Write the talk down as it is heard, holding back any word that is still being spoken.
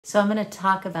So I'm going to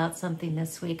talk about something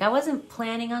this week I wasn't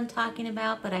planning on talking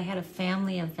about, but I had a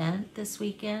family event this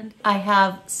weekend. I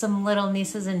have some little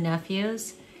nieces and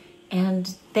nephews,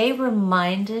 and they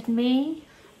reminded me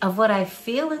of what I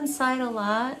feel inside a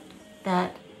lot,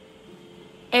 that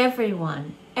every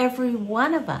one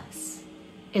of us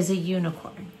is a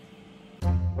unicorn.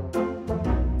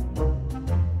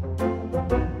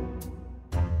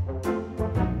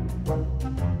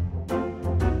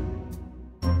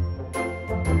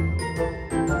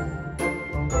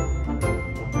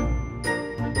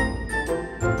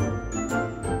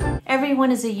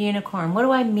 Everyone is a unicorn. What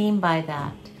do I mean by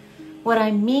that? What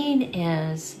I mean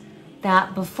is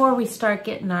that before we start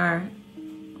getting our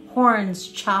horns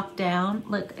chopped down,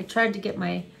 look, I tried to get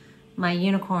my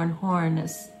unicorn horn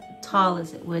as tall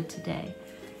as it would today.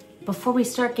 Before we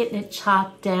start getting it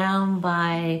chopped down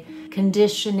by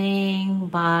conditioning,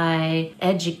 by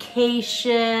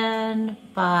education,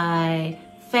 by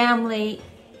family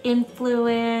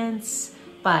influence,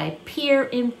 by peer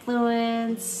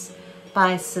influence,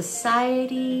 by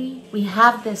society, we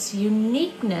have this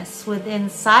uniqueness within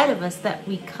inside of us that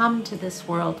we come to this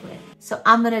world with. So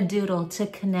I'm gonna doodle to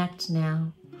connect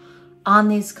now on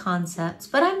these concepts,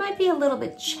 but I might be a little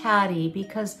bit chatty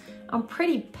because I'm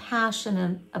pretty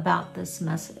passionate about this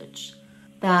message,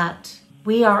 that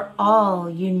we are all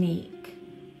unique.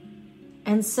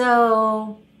 And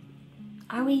so,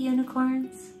 are we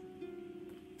unicorns?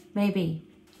 Maybe.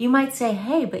 You might say,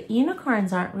 hey, but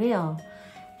unicorns aren't real.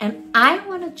 And I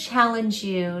want to challenge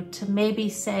you to maybe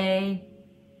say,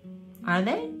 are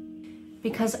they?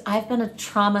 Because I've been a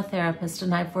trauma therapist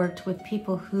and I've worked with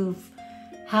people who've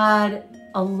had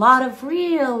a lot of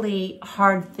really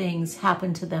hard things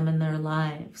happen to them in their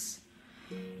lives.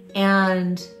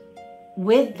 And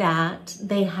with that,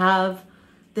 they have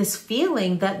this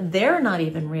feeling that they're not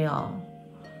even real.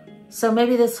 So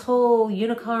maybe this whole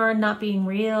unicorn not being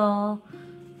real,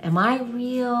 am I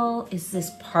real? Is this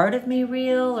part of me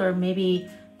real? Or maybe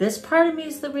this part of me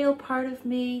is the real part of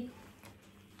me?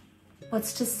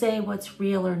 What's to say what's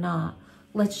real or not?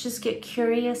 Let's just get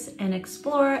curious and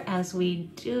explore as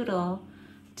we doodle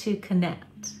to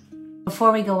connect.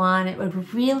 Before we go on, it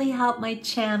would really help my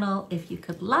channel if you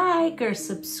could like or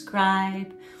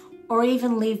subscribe, or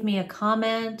even leave me a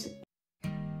comment.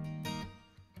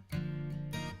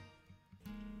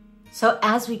 So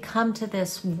as we come to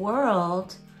this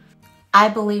world, I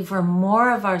believe we're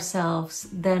more of ourselves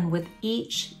than with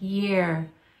each year,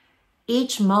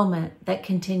 each moment that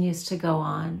continues to go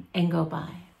on and go by.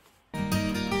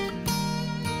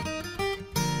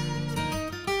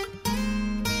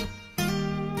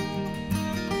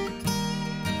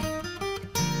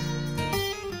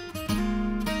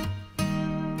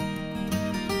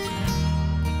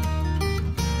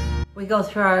 We go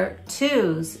through our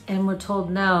twos and we're told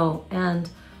no, and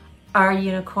our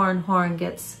unicorn horn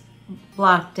gets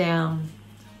blocked down.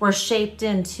 We're shaped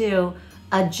into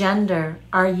a gender.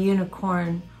 Our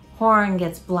unicorn horn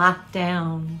gets blocked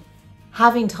down.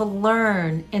 Having to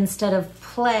learn instead of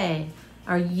play,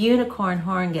 our unicorn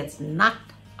horn gets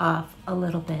knocked off a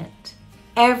little bit.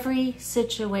 Every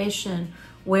situation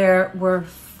where we're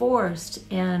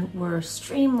forced and we're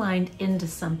streamlined into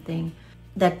something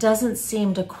that doesn't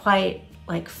seem to quite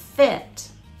fit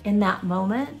in that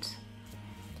moment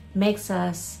makes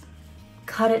us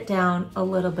cut it down a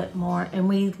little bit more, and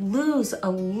we lose a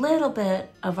little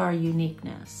bit of our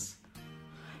uniqueness.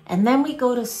 And then we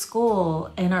go to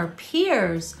school, and our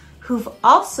peers who've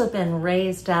also been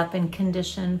raised up and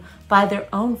conditioned by their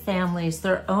own families,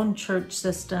 their own church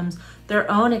systems, their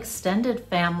own extended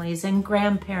families and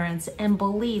grandparents and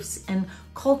beliefs and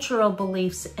cultural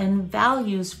beliefs and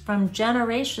values from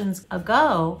generations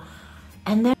ago.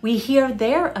 And then we hear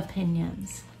their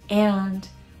opinions and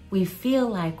we feel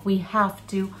like we have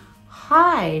to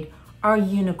hide our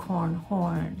unicorn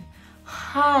horn,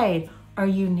 hide our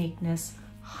uniqueness,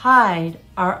 hide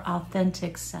our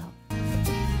authentic self.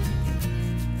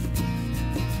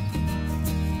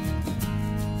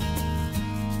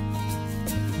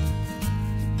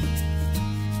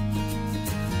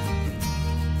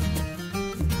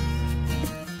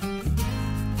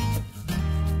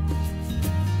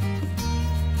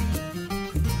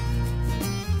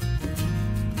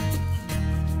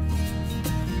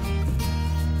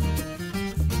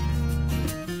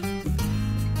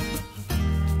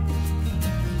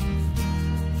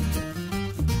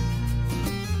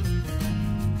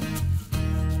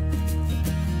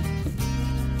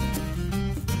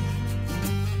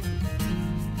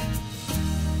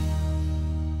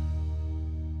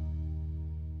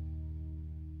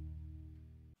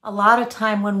 A lot of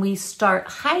time when we start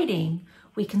hiding,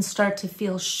 we can start to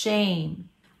feel shame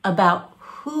about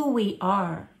who we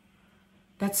are,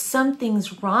 that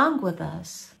something's wrong with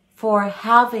us for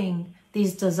having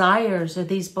these desires or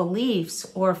these beliefs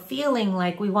or feeling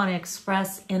like we want to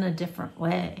express in a different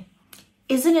way.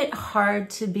 Isn't it hard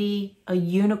to be a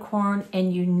unicorn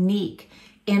and unique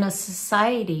in a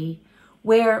society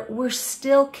where we're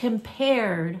still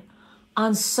compared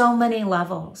on so many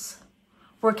levels?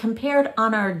 We're compared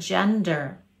on our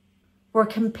gender. We're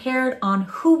compared on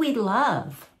who we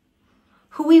love,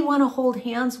 who we want to hold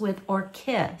hands with or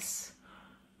kiss,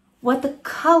 what the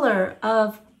color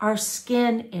of our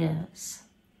skin is,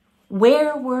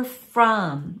 where we're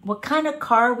from, what kind of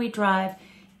car we drive,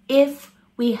 if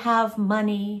we have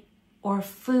money or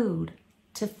food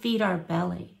to feed our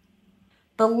belly.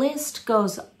 The list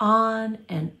goes on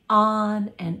and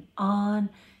on and on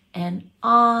and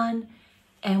on,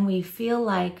 and we feel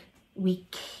like we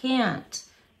can't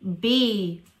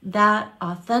be that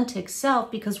authentic self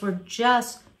because we're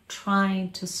just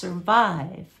trying to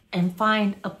survive and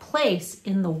find a place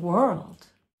in the world.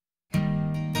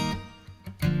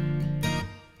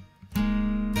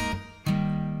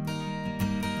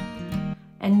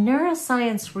 And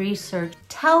neuroscience research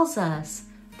tells us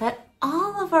that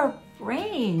all of our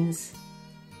brains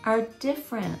are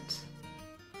different.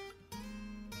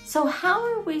 So how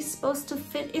are we supposed to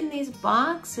fit in these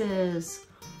boxes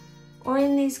or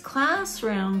in these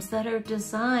classrooms that are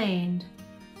designed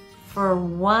for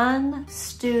one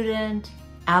student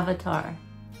avatar?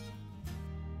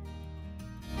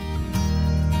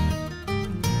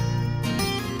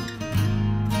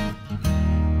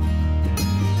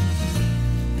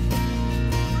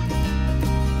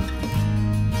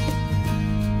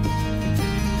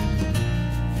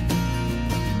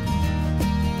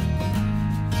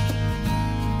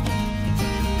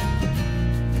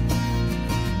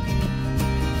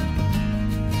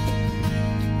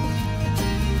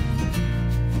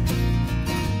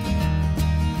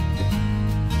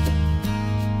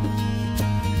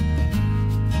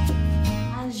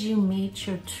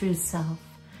 Your true self,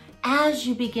 as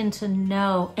you begin to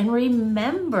know and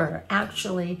remember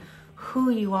actually who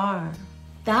you are,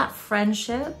 that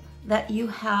friendship that you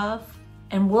have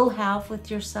and will have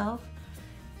with yourself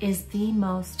is the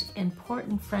most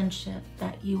important friendship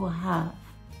that you will have.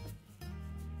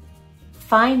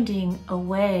 Finding a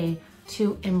way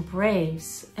to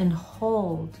embrace and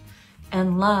hold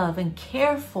and love and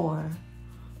care for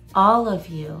all of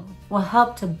you will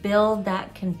help to build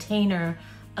that container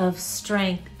of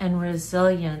strength and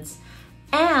resilience.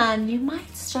 And you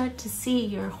might start to see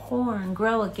your horn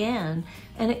grow again,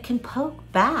 and it can poke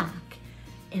back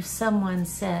if someone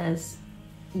says,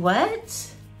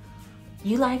 "What?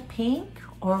 You like pink?"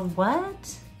 Or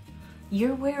 "What?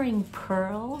 You're wearing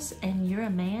pearls and you're a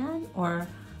man?" Or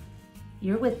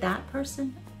 "You're with that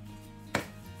person?"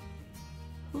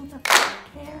 Who the fuck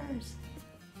cares?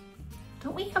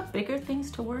 Don't we have bigger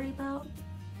things to worry about?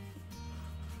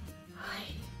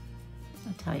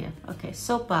 I'll tell you. Okay,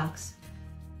 soapbox.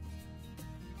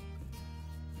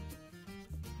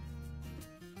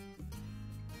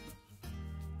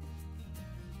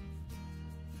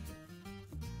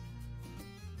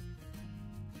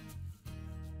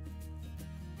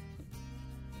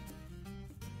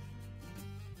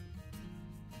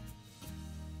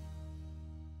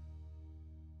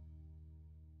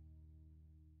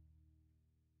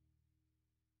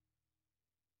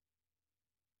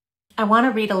 I want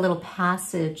to read a little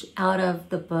passage out of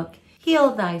the book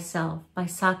Heal Thyself by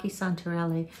Saki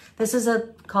Santorelli. This is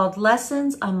called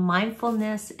Lessons on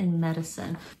Mindfulness in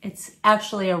Medicine. It's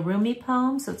actually a Rumi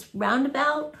poem, so it's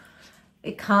roundabout.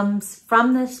 It comes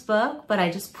from this book, but I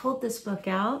just pulled this book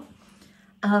out.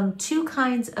 2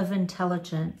 kinds of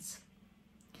intelligence.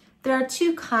 There are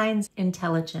 2 kinds of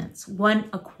intelligence. One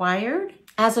acquired.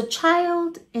 As a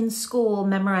child in school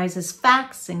memorizes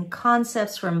facts and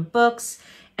concepts from books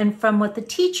and from what the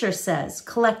teacher says,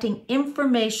 collecting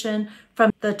information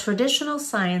from the traditional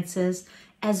sciences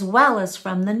as well as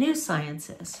from the new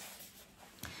sciences.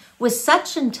 With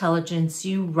such intelligence,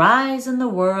 you rise in the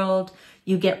world,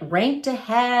 you get ranked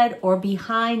ahead or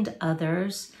behind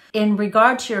others in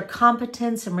regard to your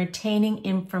competence in retaining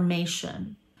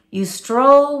information. You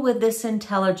stroll with this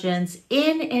intelligence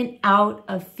in and out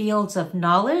of fields of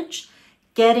knowledge,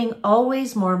 getting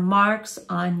always more marks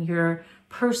on your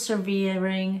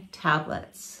persevering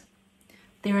tablets.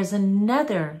 There is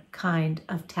another kind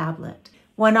of tablet,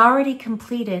 one already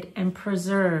completed and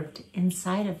preserved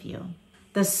inside of you.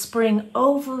 The spring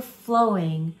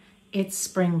overflowing its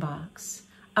spring box,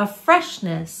 a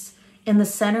freshness in the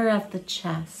center of the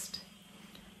chest.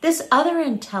 This other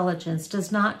intelligence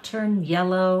does not turn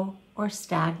yellow or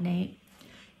stagnate.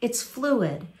 It's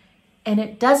fluid And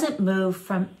it doesn't move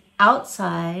from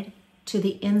outside to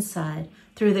the inside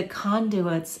through the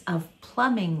conduits of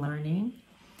plumbing learning.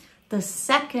 The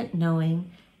second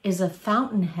knowing is a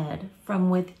fountainhead from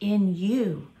within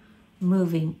you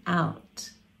moving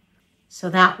out. So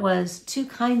that was 2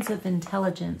 kinds of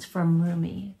intelligence from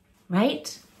Rumi,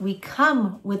 right? We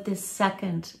come with this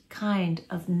second kind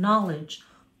of knowledge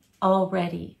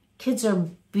already. Kids are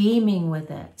beaming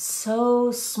with it.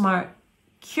 So smart,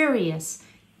 curious,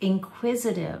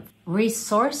 inquisitive,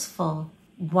 resourceful,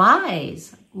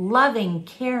 wise, loving,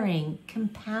 caring,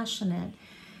 compassionate.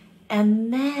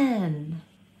 And then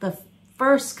the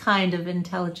first kind of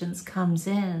intelligence comes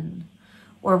in,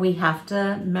 where we have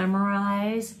to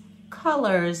memorize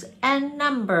colors and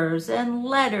numbers and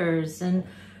letters and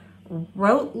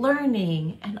rote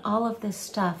learning and all of this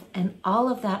stuff, and all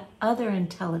of that other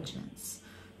intelligence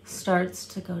starts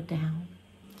to go down.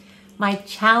 My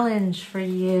challenge for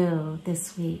you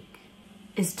this week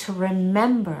is to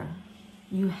remember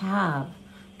you have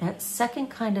that second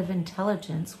kind of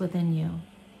intelligence within you,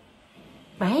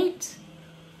 right?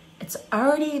 It's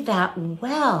already that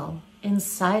well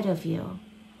inside of you.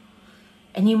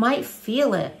 And you might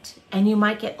feel it, and you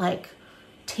might get like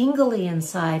tingly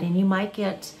inside, and you might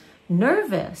get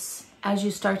nervous as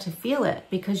you start to feel it,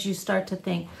 because you start to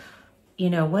think, you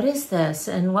know, what is this?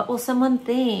 And what will someone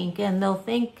think? And they'll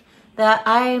think that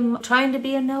I'm trying to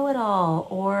be a know-it-all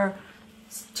or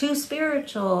too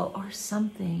spiritual or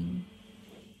something.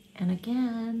 And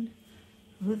again,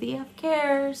 who the F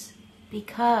cares?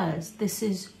 Because this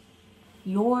is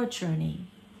your journey,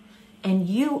 and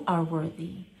you are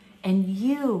worthy, and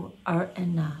you are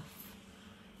enough.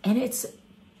 And it's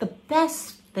the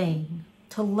best thing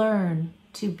to learn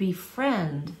to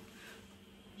befriend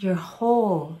your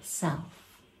whole self,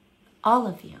 all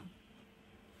of you.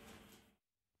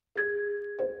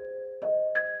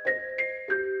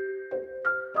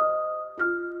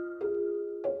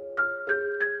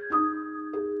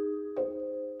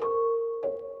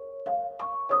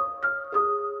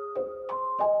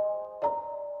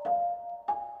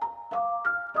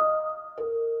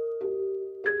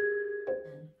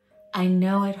 I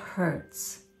know it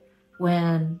hurts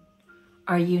when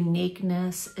our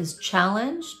uniqueness is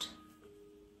challenged,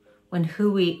 when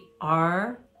who we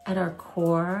are at our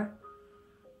core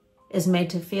is made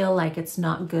to feel like it's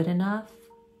not good enough.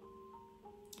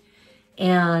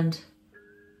 And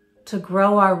to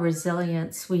grow our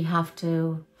resilience, we have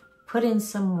to put in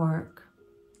some work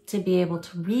to be able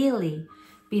to really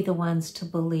be the ones to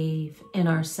believe in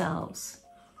ourselves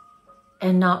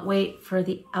and not wait for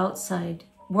the outside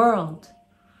world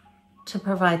to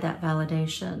provide that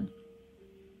validation.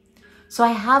 So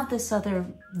I have this other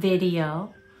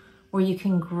video where you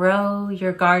can grow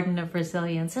your garden of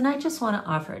resilience, and I just want to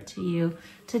offer it to you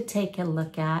to take a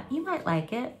look at. You might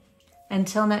like it.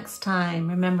 Until next time,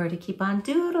 remember to keep on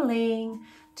doodling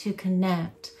to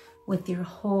connect with your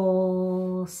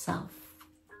whole self.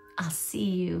 I'll see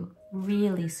you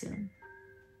really soon.